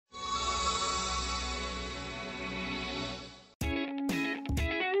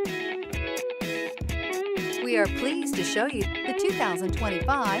We are pleased to show you the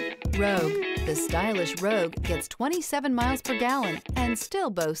 2025 Rogue. The stylish Rogue gets 27 miles per gallon and still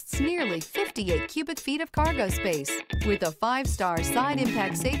boasts nearly 58 cubic feet of cargo space. With a 5-star side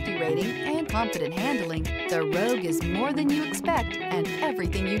impact safety rating and confident handling, the Rogue is more than you expect and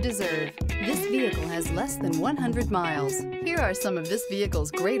everything you deserve. This vehicle has less than 100 miles. Here are some of this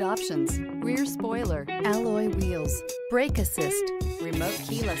vehicle's great options: rear spoiler, alloy wheels, brake assist, remote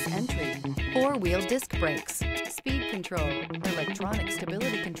keyless entry, 4-wheel disc brakes, speed control, electronic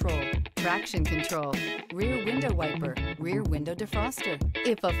stability control, traction control, rear window wiper, rear window defroster.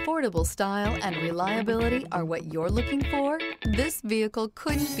 If affordable style and reliability are what you're looking for, this vehicle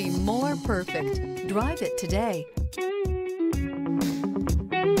couldn't be more perfect. Drive it today.